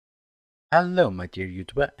Hello my dear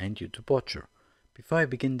YouTuber and YouTube watcher. Before I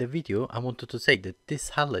begin the video, I wanted to say that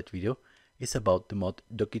this highlight video is about the mod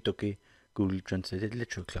DokiDoki Google Translated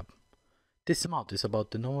LiteratureClub. This mod is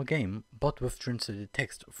about the normal game, but with translated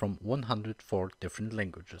text from 104 different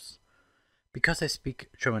languages. Because I speak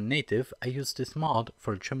German native, I use this mod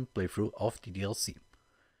for a German playthrough of the DLC.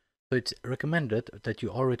 So it's recommended that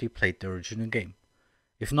you already played the original game.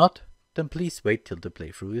 If not, then please wait till the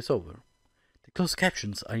playthrough is over. The closed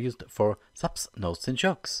captions are used for subs, notes and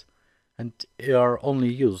jokes, and are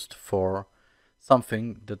only used for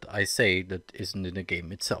something that I say that isn't in the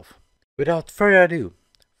game itself. Without further ado,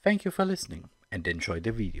 thank you for listening and enjoy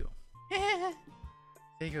the video.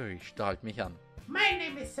 Sayori strahlt mich an. My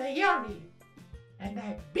name is Sayori, and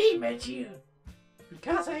I beam at you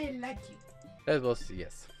because I like you. That was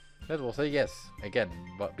yes. That was a yes again,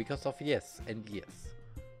 but because of yes and yes.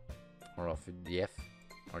 Or of Jeff,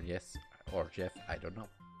 or yes, or Jeff, I don't know.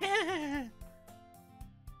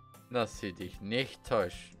 Lass sie dich nicht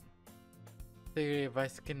täuschen. Sie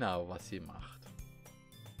weiß genau, was sie macht.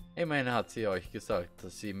 Immerhin hat sie euch gesagt,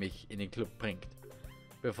 dass sie mich in den Club bringt,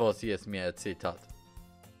 bevor sie es mir erzählt hat.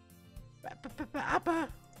 Aber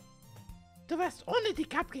du wärst ohne die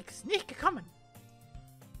Cupcakes nicht gekommen.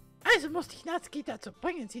 Also musste ich Natsuki dazu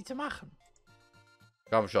bringen, sie zu machen.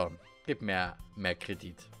 Komm schon, gib mir mehr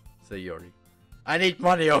Kredit, Sayori. I need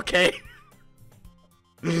money, okay?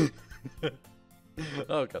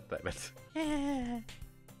 Oh god damn it.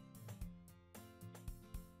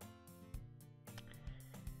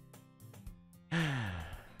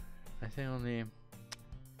 I think only...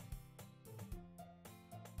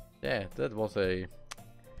 Yeah, that was a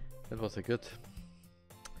good...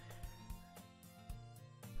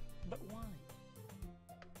 But why?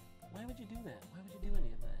 Why would you do that? Why would you do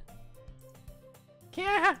any of that?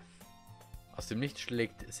 Ja. Aus dem Nichts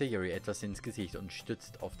schlägt Sayori etwas ins Gesicht und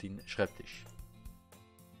stützt auf den Schreibtisch.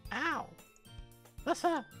 Au. Was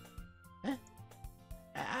war?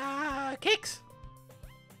 Keks.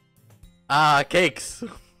 Ah, cakes!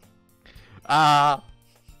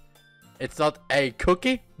 It's not a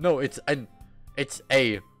cookie? No, it's a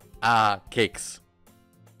cakes.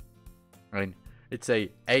 I mean, it's a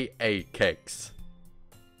cakes.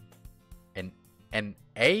 An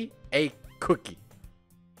A cookie.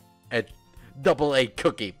 A double A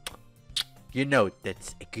cookie. You know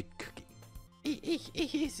that's a good cookie.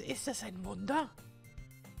 Ist das ein Wunder?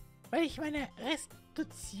 Weil ich meine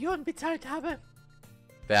Restitution bezahlt habe?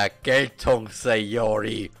 Vergeltung,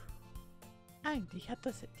 Sayori. Eigentlich hat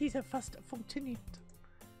dieser fast funktioniert.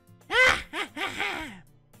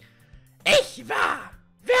 Ich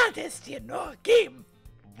werde es dir nur geben.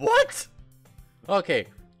 What? Okay,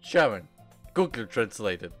 German. Google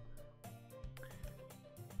translated.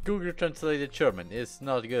 Google translated German is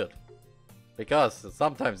not good. Because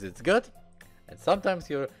sometimes it's good, and sometimes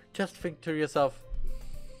you just think to yourself,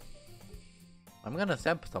 I'm gonna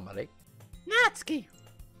stamp somebody. Natsuki,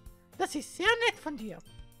 das ist sehr nett von dir.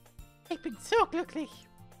 Ich bin so glücklich.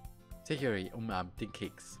 Sayori umarmt den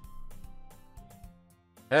Keks.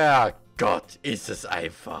 Herrgott, ist es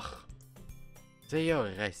einfach.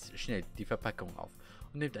 Sayori reißt schnell die Verpackung auf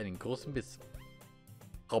und nimmt einen großen Biss.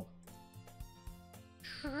 Rob.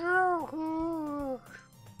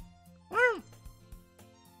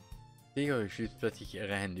 Sayori schließt plötzlich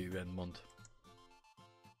ihre Hände über den Mund.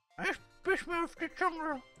 Ich biss mir auf die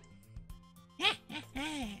Zunge.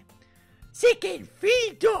 Sie gehen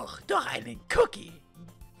viel durch einen Cookie.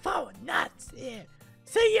 Frau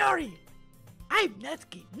Sayori. I'm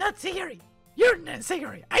Natsuki, not Sayori. You're not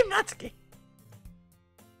Sayori, I'm Natsuki.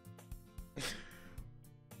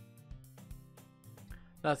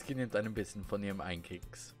 Natsuki nimmt ein bisschen von ihrem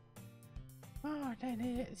Einkeks. Oh,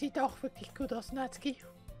 deine sieht auch wirklich gut aus, Natsuki.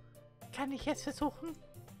 Kann ich es versuchen?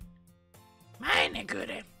 Meine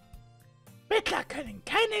Güte. Mittler können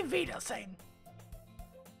keine Wähler sein.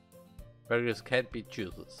 Various can't be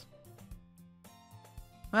choosers.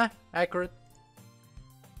 Accurate.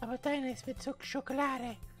 Aber deine ist mit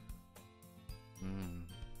Schokolade.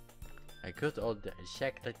 I could order a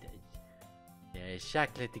chocolate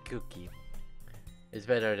cookie. It's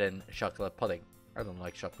better than chocolate pudding. I don't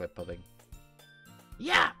like chocolate pudding.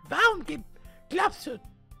 Ja, warum glaubst du,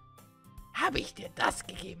 habe ich dir das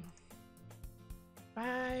gegeben?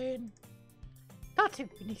 Fein. Trotzdem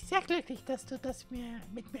bin ich sehr glücklich, dass du das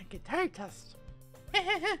mit mir geteilt hast.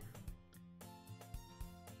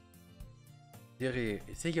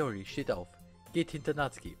 Sayori steht auf, geht hinter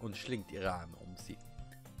Natsuki und schlingt ihre Arme um sie.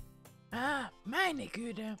 Ah, meine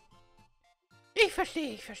Güte. Ich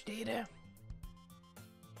verstehe.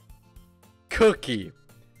 Cookie!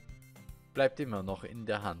 Bleibt immer noch in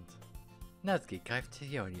der Hand. Natsuki greift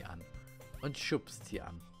Sayori an und schubst sie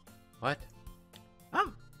an. What?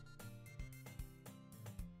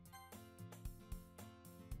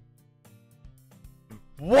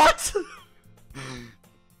 What?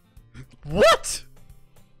 What?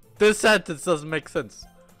 This sentence doesn't make sense.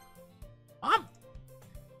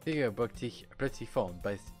 Digga beugt sich plötzlich vor und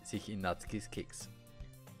beißt sich in Natskis Keks.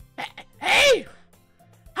 Hey!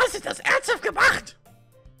 Hast du das ernsthaft gemacht?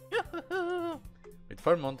 Mit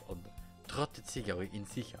vollem Mund und trottet Sayori in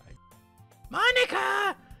Sicherheit.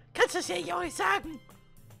 Monika! Kannst du es Sayori sagen?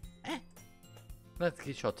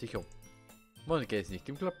 Natsuki schaut sich um. Monika ist nicht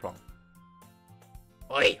im Clubraum.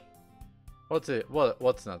 Ui! What's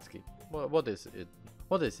Natsuki? What is it?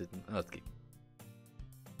 What is it, Natsuki?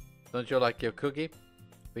 Don't you like your cookie?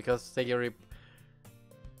 Because Sayori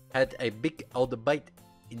had a big old bite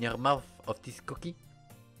in your mouth of this cookie?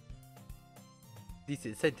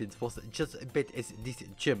 This sentence was just as bad as this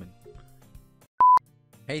German.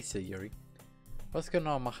 Hey Sayori, was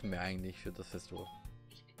genau machen wir eigentlich für das Festival?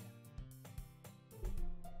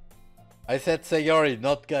 I said Sayori,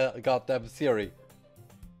 not goddamn Siri.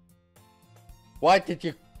 Why did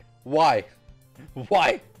you... Why?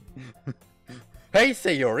 Why? Hey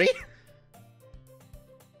Sayori!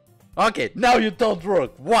 Okay, now you don't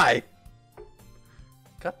work. Why?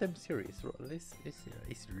 Goddamn Siri is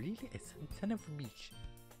really a son of a bitch.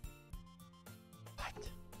 What?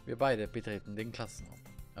 Wir beide betreten den Klassenraum.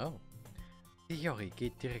 Oh. Sayori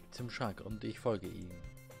geht direkt zum Schrank und ich folge ihm.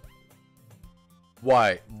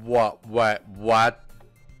 Why? What?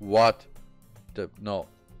 No.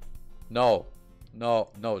 No,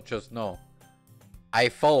 just no. I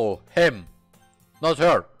follow him. Not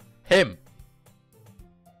her. Him.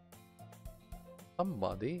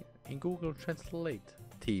 Somebody in Google Translate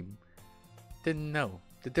team didn't know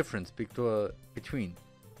the difference between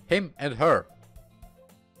him and her.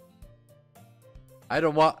 I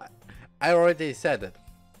already said it.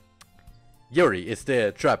 Yuri is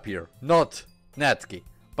the trap here, not Natsuki.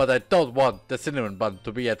 But I don't want the cinnamon bun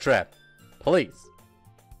to be a trap. Please.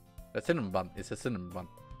 A cinnamon bun is a cinnamon bun.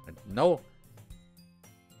 And no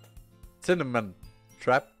cinnamon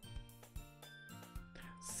trap.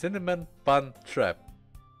 Cinnamon bun trap.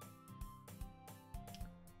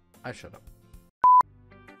 I shut up.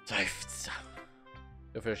 Seufzer.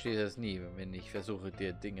 Du verstehst es nie, wenn ich versuche,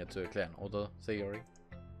 dir Dinge zu erklären, oder, Sayori?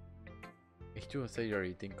 Ich tue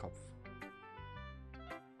Sayori den Kopf.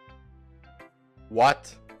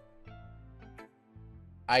 What?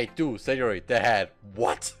 I do Sayori the head.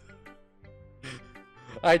 What?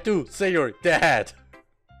 I do Sayori the head.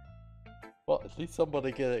 Well, at least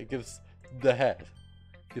somebody gives the head.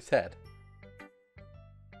 Gives head.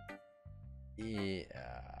 Yeah,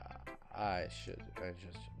 I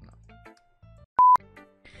just no.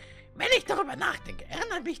 Wenn ich darüber nachdenke,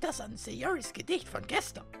 erinnert mich das an Sayoris Gedicht von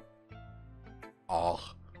gestern.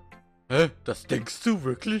 Ach, hä? Das denkst du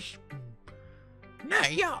wirklich?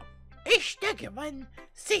 Naja, ich denke, wenn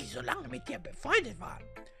sie so lange mit dir befreundet waren,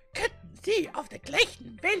 könnten sie auf der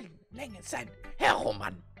gleichen Wellenlänge sein, Herr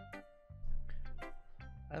Roman.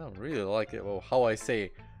 I don't really like it how I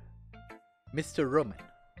say Mr. Roman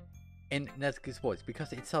in Natsuki's voice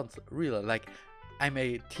because it sounds really like I'm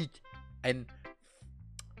a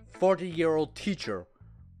 40-year-old teacher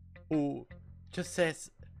who just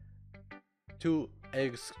says to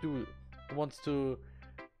a student who wants to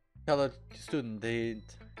tell a student that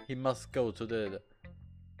he must go to the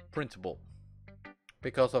principal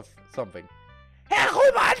because of something. Herr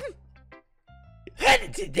Roman!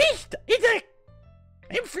 Rennen Sie nicht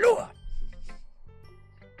im Flur!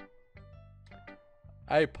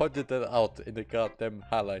 I pointed that out in the goddamn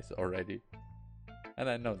highlights already. And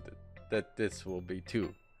I know that this will be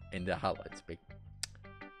too in the highlights. Big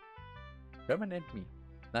German and me.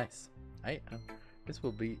 Nice. This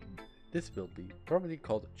will be probably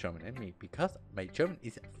called German and me because my German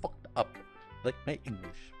is fucked up like my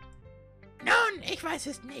English. Nun, ich weiß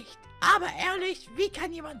es nicht. Aber ehrlich, wie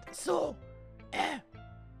kann jemand so,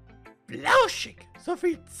 flauschig so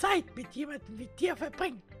viel Zeit mit jemandem wie dir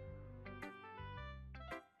verbringen?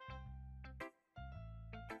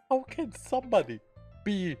 How can somebody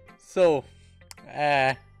be so,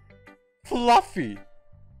 fluffy?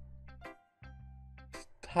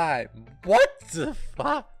 Time. What the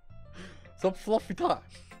fuck? Some fluffy time.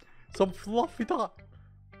 Some fluffy time.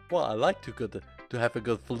 Well, I like to have a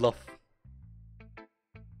good fluff.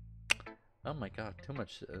 Oh my god, too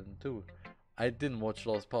much too. I didn't watch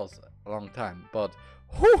Lost Pause a long time, but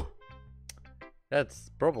whew, that's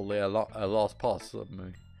probably a Lost Pause of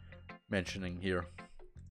me mentioning here.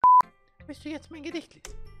 Willst du jetzt mein Gedicht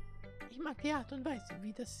lesen? Ich mag die Art und Weise,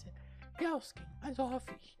 wie das hier ausging, also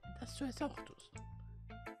hoffe ich, dass du es auch tust.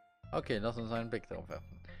 Okay, lass uns einen Blick drauf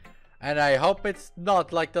werfen. And I hope it's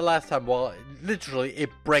not like the last time. Well, literally, it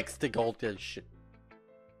breaks the goddamn shit.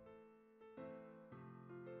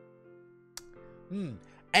 An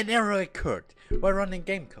error occurred while running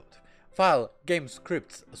game code. File game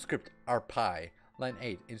script rpy line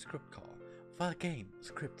 8 in script call. File game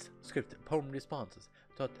script poem responses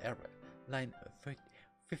dot error line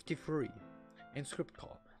 53 in script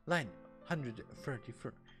call. Line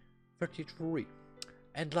 133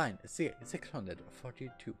 and line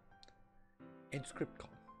 642 in script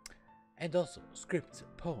call. And also script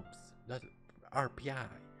poems dot rpy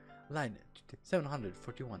line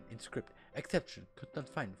 741 in script. Exception could not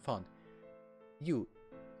find font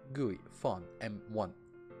GUI font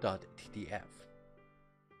m1.ttf.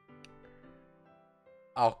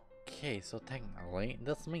 Okay, so technically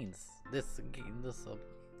this means this game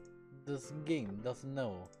doesn't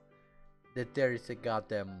know that there is a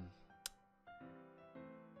goddamn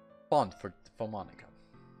font for Monica.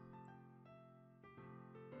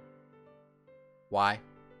 Why?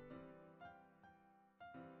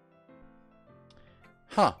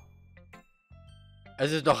 Huh.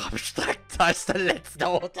 Es ist noch abstrakter als der letzte,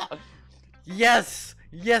 oder? Yes!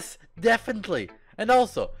 Yes, definitely! And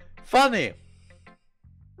also, funny!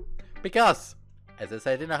 Because, as I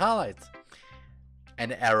said in the highlights,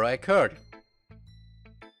 an error occurred.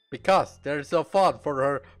 Because there is no font for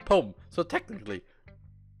her poem, so technically,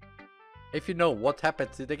 if you know what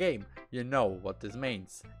happens in the game, you know what this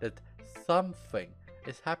means. That something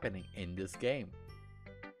is happening in this game.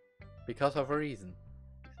 Because of a reason.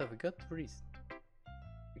 Because of a good reason.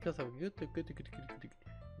 Because of a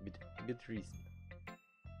good reason.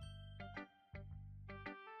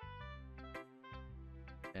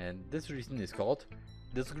 And this reason is called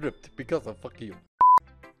the script, because of fuck you.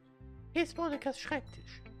 Hier ist Monikas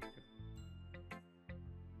Schreibtisch.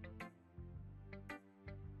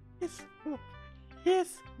 Hier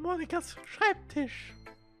ist Monikas Schreibtisch.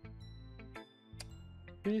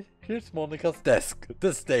 Here's Monica's desk.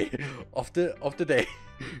 This day of the day.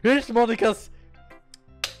 Here's Monica's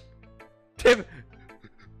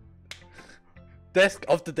desk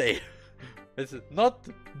of the day. It's not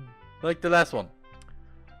like the last one.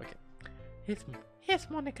 Okay. Here's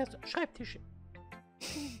Monikas Schreibtisch.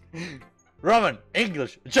 Roman,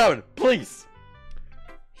 English, German, please.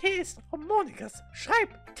 Hier ist Monikas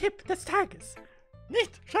Schreibtipp des Tages.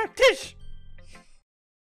 Nicht Schreibtisch.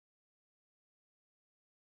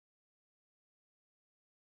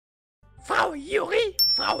 Frau Juri.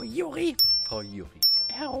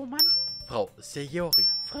 Herr Roman. Frau Sejori.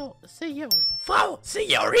 Frau Sejori. Frau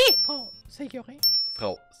Sejori. Frau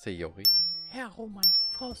Sejori. Herr Roman.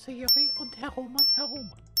 Frau Sejori und Herr Roman. Herr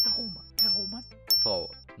Roman. Frau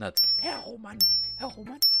Natzke. Herr Roman.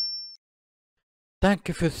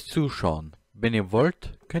 Danke fürs Zuschauen. Wenn ihr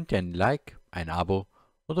wollt, könnt ihr ein Like, ein Abo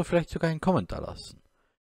oder vielleicht sogar einen Kommentar lassen.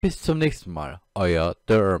 Bis zum nächsten Mal, euer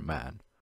Jemand.